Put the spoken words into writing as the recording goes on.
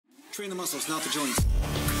Train the muscles, not the joints.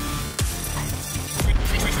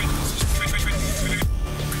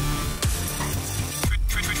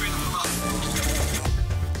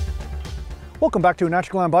 Welcome back to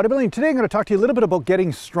Natural Glam Bodybuilding. Today I'm going to talk to you a little bit about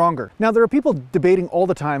getting stronger. Now, there are people debating all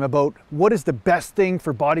the time about what is the best thing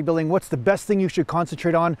for bodybuilding, what's the best thing you should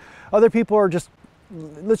concentrate on. Other people are just,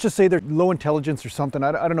 let's just say they're low intelligence or something.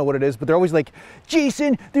 I don't know what it is, but they're always like,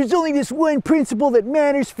 Jason, there's only this one principle that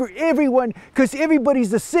matters for everyone because everybody's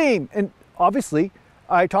the same. And obviously,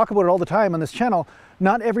 I talk about it all the time on this channel.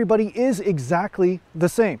 Not everybody is exactly the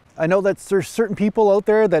same. I know that there's certain people out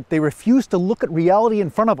there that they refuse to look at reality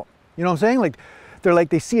in front of them. You know what I'm saying?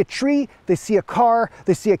 They see a tree, they see a car,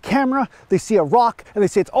 they see a camera, they see a rock, and they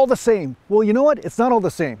say it's all the same. Well, you know what? It's not all the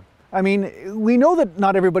same. I mean, we know that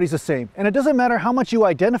not everybody's the same, and it doesn't matter how much you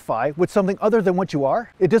identify with something other than what you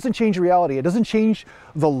are. It doesn't change reality. It doesn't change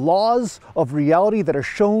the laws of reality that are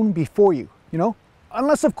shown before you, you know?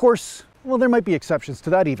 Unless, of course, well, there might be exceptions to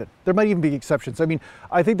that even. There might even be exceptions. I mean,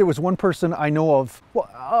 I think there was one person I know of, well,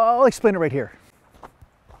 I'll explain it right here.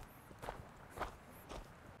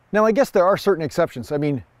 Now, I guess there are certain exceptions. I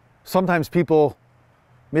mean, sometimes people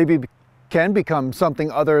maybe can become something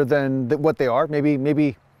other than what they are. Maybe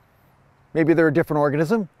they're a different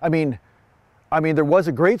organism. I mean, there was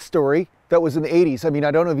a great story that was in the 80s. I mean,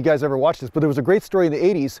 I don't know if you guys ever watched this, but there was a great story in the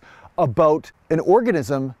 80s about an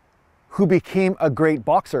organism who became a great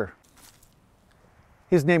boxer.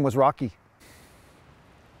 His name was Rocky.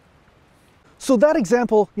 So that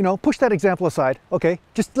example, you know, push that example aside, okay?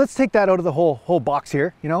 Just let's take that out of the whole box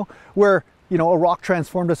here, you know, where, you know, a rock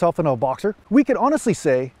transformed itself into a boxer. We could honestly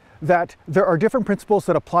say that there are different principles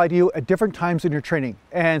that apply to you at different times in your training.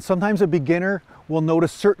 And sometimes a beginner will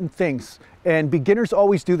notice certain things. And beginners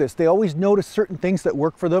always do this. They always notice certain things that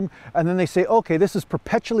work for them. And then they say, okay, this is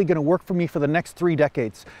perpetually going to work for me for the next 3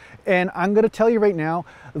 decades. And I'm going to tell you right now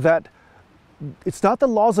that it's not the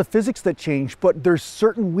laws of physics that change, but there's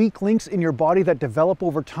certain weak links in your body that develop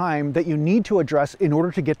over time that you need to address in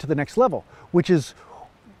order to get to the next level, which is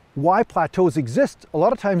why plateaus exist. A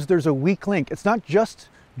lot of times there's a weak link. It's not just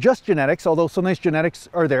genetics, although sometimes genetics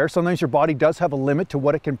are there. Sometimes your body does have a limit to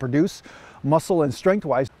what it can produce, muscle and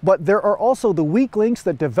strength-wise. But there are also the weak links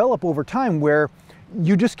that develop over time where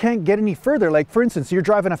you just can't get any further. Like, for instance, you're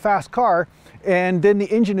driving a fast car, and then the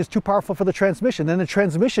engine is too powerful for the transmission. Then the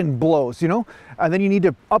transmission blows, you know, and then you need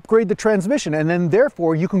to upgrade the transmission, and then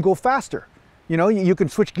therefore you can go faster. You know, you can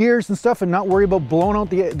switch gears and stuff and not worry about blowing out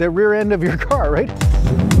the rear end of your car, right?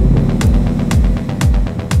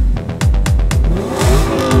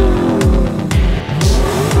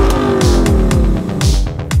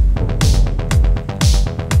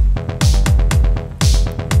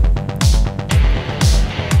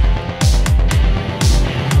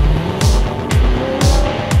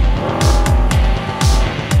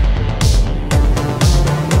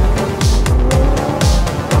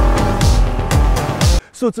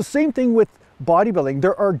 So it's the same thing with bodybuilding.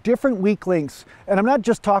 There are different weak links, and I'm not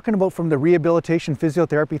just talking about from the rehabilitation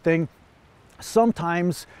physiotherapy thing.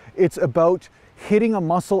 Sometimes it's about hitting a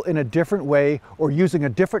muscle in a different way or using a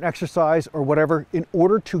different exercise or whatever in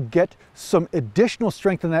order to get some additional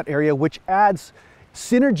strength in that area, which adds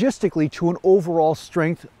synergistically to an overall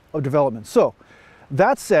strength of development. So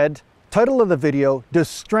that said, title of the video, does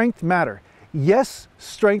strength matter? Yes,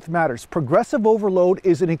 strength matters. Progressive overload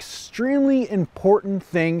is an extremely important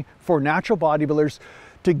thing for natural bodybuilders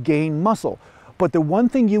to gain muscle. But the one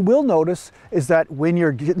thing you will notice is that when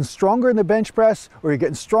you're getting stronger in the bench press or you're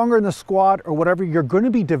getting stronger in the squat or whatever, you're going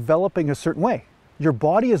to be developing a certain way. Your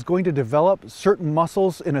body is going to develop certain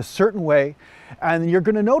muscles in a certain way, and you're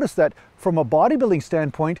going to notice that from a bodybuilding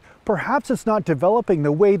standpoint, perhaps it's not developing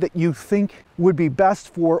the way that you think would be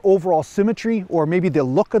best for overall symmetry or maybe the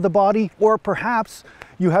look of the body, or perhaps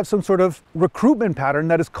you have some sort of recruitment pattern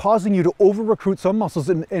that is causing you to over-recruit some muscles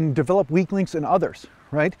and develop weak links in others,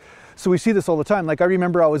 right? So we see this all the time. Like, I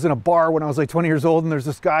remember I was in a bar when I was like 20 years old, and there's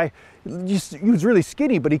this guy, he was really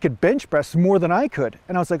skinny, but he could bench press more than I could.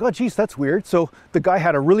 And I was like, oh geez, that's weird. So the guy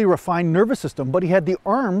had a really refined nervous system, but he had the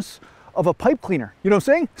arms of a pipe cleaner. You know what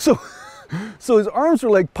I'm saying? So his arms were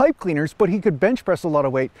like pipe cleaners, but he could bench press a lot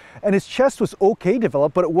of weight. And his chest was okay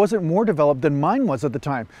developed, but it wasn't more developed than mine was at the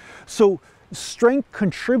time. So strength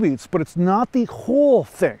contributes, but it's not the whole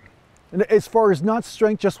thing. And as far as not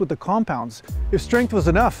strength just with the compounds, if strength was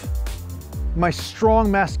enough, my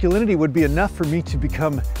strong masculinity would be enough for me to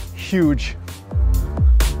become huge.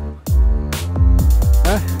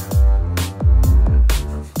 Huh?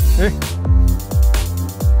 Hey.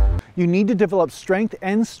 You need to develop strength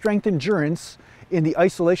and strength endurance in the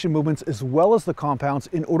isolation movements as well as the compounds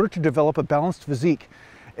in order to develop a balanced physique.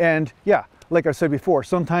 And yeah, like I said before,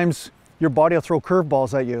 sometimes your body will throw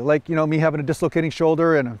curveballs at you. Like, you know, me having a dislocating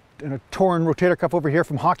shoulder and a torn rotator cuff over here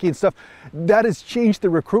from hockey and stuff. That has changed the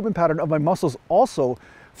recruitment pattern of my muscles also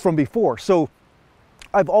from before. So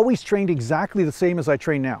I've always trained exactly the same as I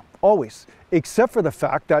train now, always, except for the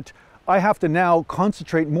fact that I have to now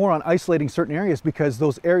concentrate more on isolating certain areas because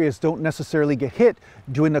those areas don't necessarily get hit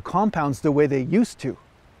doing the compounds the way they used to.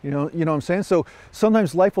 You know what I'm saying? So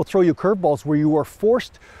sometimes life will throw you curveballs where you are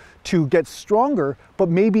forced to get stronger, but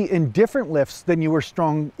maybe in different lifts than you were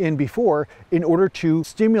strong in before in order to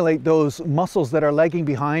stimulate those muscles that are lagging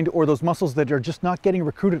behind or those muscles that are just not getting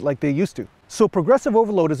recruited like they used to. So progressive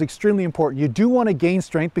overload is extremely important. You do want to gain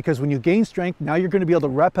strength because when you gain strength, now you're going to be able to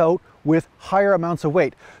rep out with higher amounts of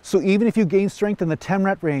weight. So even if you gain strength in the 10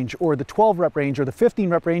 rep range or the 12 rep range or the 15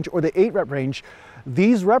 rep range or the 8 rep range,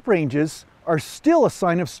 these rep ranges are still a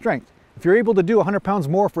sign of strength. If you're able to do 100 pounds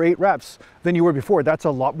more for 8 reps than you were before, that's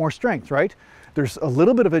a lot more strength, right? There's a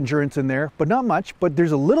little bit of endurance in there, but not much, but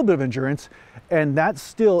there's a little bit of endurance, and that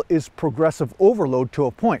still is progressive overload to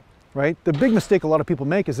a point, right? The big mistake a lot of people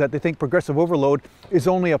make is that they think progressive overload is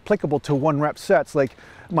only applicable to 1 rep sets, like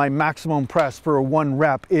my maximum press for 1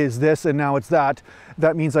 rep is this and now it's that.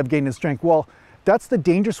 That means I've gained in strength. Well, that's the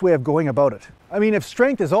dangerous way of going about it. I mean, if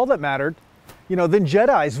strength is all that mattered, you know, then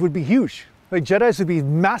Jedis would be huge. Like Jedis would be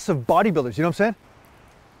massive bodybuilders, you know what I'm saying?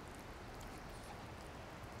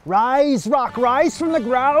 Rise, rock, rise from the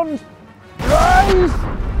ground, rise!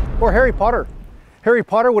 Or Harry Potter. Harry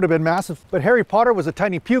Potter would have been massive, but Harry Potter was a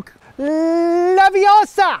tiny puke.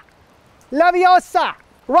 Leviosa! Leviosa!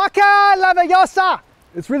 Rocka Leviosa!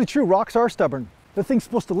 It's really true, rocks are stubborn. The thing's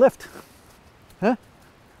supposed to lift. Huh?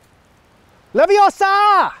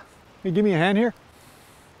 Leviosa! Can you give me a hand here?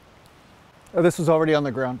 Oh, this was already on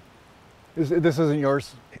the ground. This isn't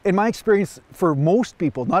yours. In my experience, for most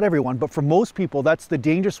people, not everyone, but for most people, that's the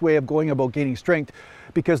dangerous way of going about gaining strength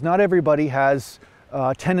because not everybody has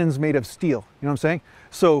tendons made of steel, you know what I'm saying?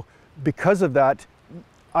 So because of that,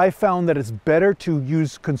 I found that it's better to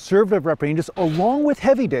use conservative rep ranges along with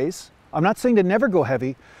heavy days. I'm not saying to never go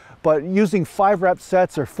heavy, but using 5 rep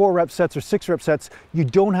sets or 4 rep sets or 6 rep sets, you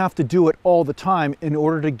don't have to do it all the time in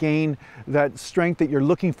order to gain that strength that you're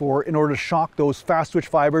looking for in order to shock those fast twitch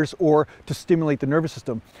fibers or to stimulate the nervous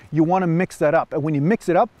system. You want to mix that up. And when you mix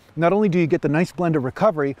it up, not only do you get the nice blend of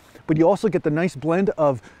recovery, but you also get the nice blend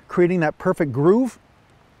of creating that perfect groove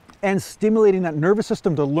and stimulating that nervous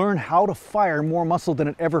system to learn how to fire more muscle than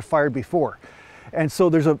it ever fired before. And so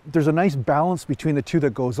there's a nice balance between the two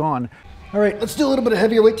that goes on. All right, let's do a little bit of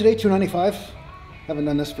heavier weight today, 295. Haven't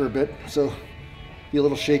done this for a bit, so be a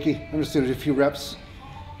little shaky. I'm just gonna do a few reps.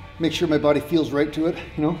 Make sure my body feels right to it,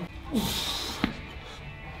 you know?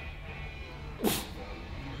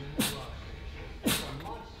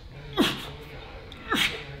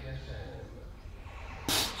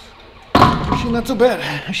 Actually, not so bad.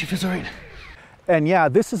 Actually feels all right. And yeah,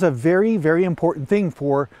 this is a very, very important thing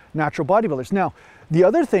for natural bodybuilders. Now, the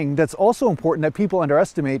other thing that's also important that people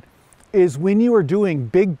underestimate is when you are doing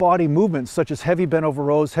big body movements such as heavy bent over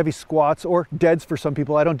rows, heavy squats, or deads for some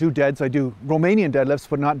people. I don't do deads, I do Romanian deadlifts,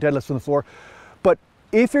 but not deadlifts on the floor. But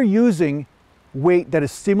if you're using weight that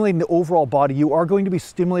is stimulating the overall body, you are going to be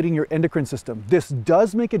stimulating your endocrine system. This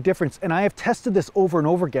does make a difference, and I have tested this over and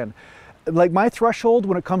over again. Like my threshold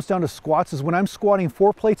when it comes down to squats is when I'm squatting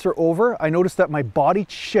 4 plates or over, I notice that my body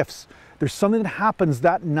shifts. There's something that happens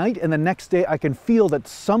that night, and the next day I can feel that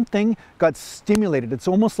something got stimulated. It's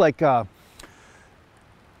almost like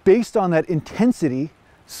based on that intensity,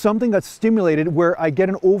 something got stimulated where I get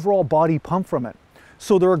an overall body pump from it.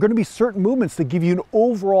 So there are going to be certain movements that give you an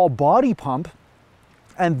overall body pump.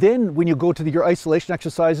 And then when you go to your isolation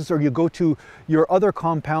exercises or you go to your other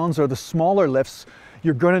compounds or the smaller lifts,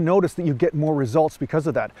 you're going to notice that you get more results because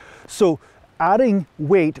of that. So adding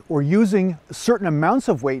weight or using certain amounts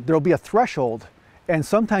of weight, there'll be a threshold, and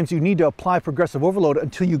sometimes you need to apply progressive overload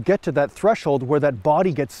until you get to that threshold where that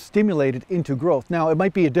body gets stimulated into growth. Now, it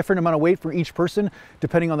might be a different amount of weight for each person,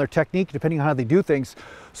 depending on their technique, depending on how they do things.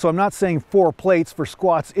 So I'm not saying 4 plates for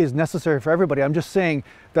squats is necessary for everybody. I'm just saying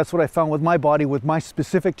that's what I found with my body, with my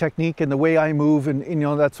specific technique and the way I move and you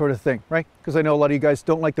know, that sort of thing, right? Because I know a lot of you guys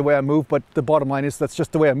don't like the way I move, but the bottom line is that's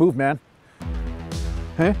just the way I move, man.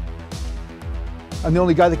 Huh? I'm the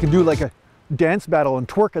only guy that can do like a dance battle and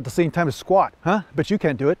twerk at the same time as squat, huh? But you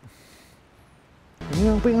can't do it.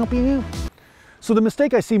 So the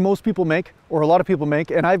mistake I see most people make, or a lot of people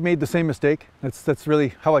make, and I've made the same mistake, that's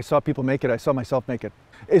really how I saw people make it, I saw myself make it,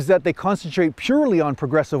 is that they concentrate purely on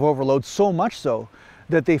progressive overload, so much so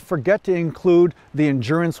that they forget to include the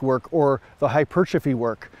endurance work or the hypertrophy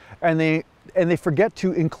work. And they forget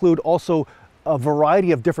to include also a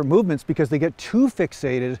variety of different movements because they get too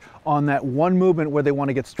fixated on that one movement where they want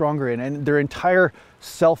to get stronger in, and their entire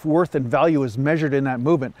self-worth and value is measured in that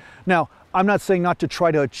movement. Now, I'm not saying not to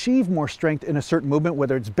try to achieve more strength in a certain movement,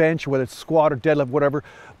 whether it's bench, whether it's squat or deadlift, whatever,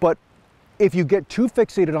 but if you get too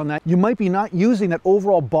fixated on that, you might be not using that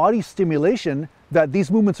overall body stimulation that these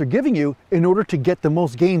movements are giving you in order to get the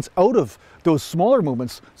most gains out of those smaller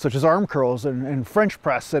movements, such as arm curls and French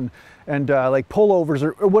press and like pullovers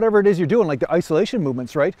or whatever it is you're doing, like the isolation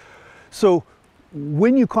movements, right? So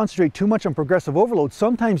when you concentrate too much on progressive overload,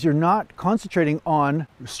 sometimes you're not concentrating on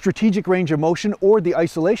strategic range of motion or the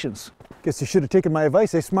isolations. Guess you should have taken my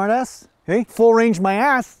advice, eh, smart ass? Hey, full range my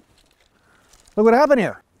ass. Look what happened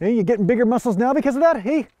here. Hey, you're getting bigger muscles now because of that?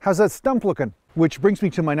 Hey, how's that stump looking? Which brings me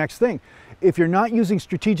to my next thing. If you're not using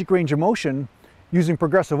strategic range of motion, using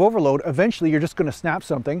progressive overload, eventually you're just gonna snap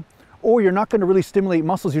something, or you're not gonna really stimulate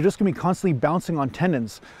muscles, you're just gonna be constantly bouncing on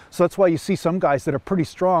tendons. So that's why you see some guys that are pretty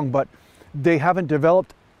strong, but they haven't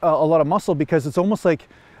developed a lot of muscle because it's almost like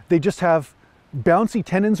they just have bouncy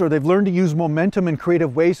tendons, or they've learned to use momentum in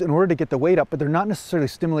creative ways in order to get the weight up, but they're not necessarily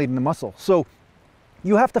stimulating the muscle. So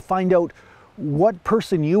you have to find out what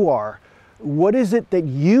person you are. What is it that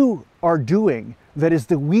you are doing that is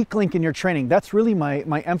the weak link in your training? That's really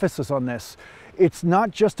my emphasis on this. It's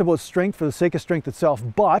not just about strength for the sake of strength itself,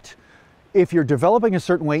 but if you're developing a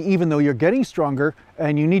certain way, even though you're getting stronger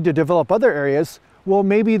and you need to develop other areas, well,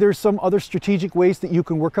 maybe there's some other strategic ways that you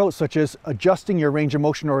can work out, such as adjusting your range of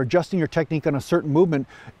motion or adjusting your technique on a certain movement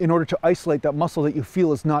in order to isolate that muscle that you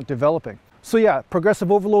feel is not developing. So yeah,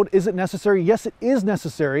 progressive overload, is it necessary? Yes, it is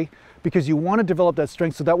necessary, because you want to develop that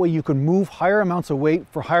strength so that way you can move higher amounts of weight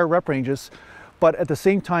for higher rep ranges. But at the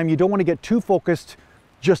same time, you don't want to get too focused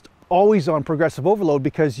just always on progressive overload,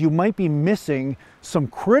 because you might be missing some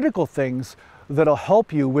critical things that'll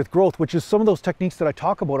help you with growth, which is some of those techniques that I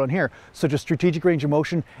talk about on here, such as strategic range of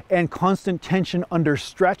motion and constant tension under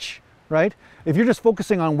stretch, right? If you're just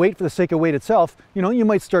focusing on weight for the sake of weight itself, you know, you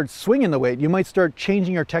might start swinging the weight. You might start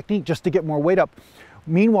changing your technique just to get more weight up.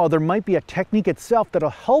 Meanwhile, there might be a technique itself that'll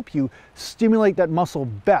help you stimulate that muscle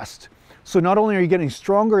best. So not only are you getting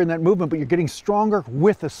stronger in that movement, but you're getting stronger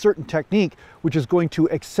with a certain technique, which is going to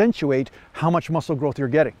accentuate how much muscle growth you're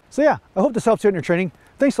getting. So yeah, I hope this helps you in your training.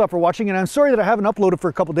 Thanks a lot for watching, and I'm sorry that I haven't uploaded for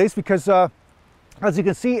a couple days because as you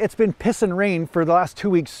can see, it's been piss and rain for the last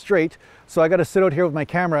 2 weeks straight. So I got to sit out here with my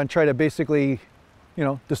camera and try to basically, you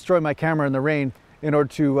know, destroy my camera in the rain in order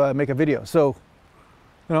to make a video. So,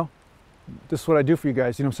 you know, this is what I do for you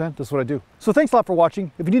guys, you know what I'm saying? This is what I do. So thanks a lot for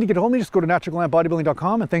watching. If you need to get a hold of me, just go to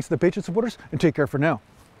naturalglambodybuilding.com, and thanks to the Patreon supporters, and take care for now.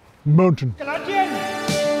 Mountain.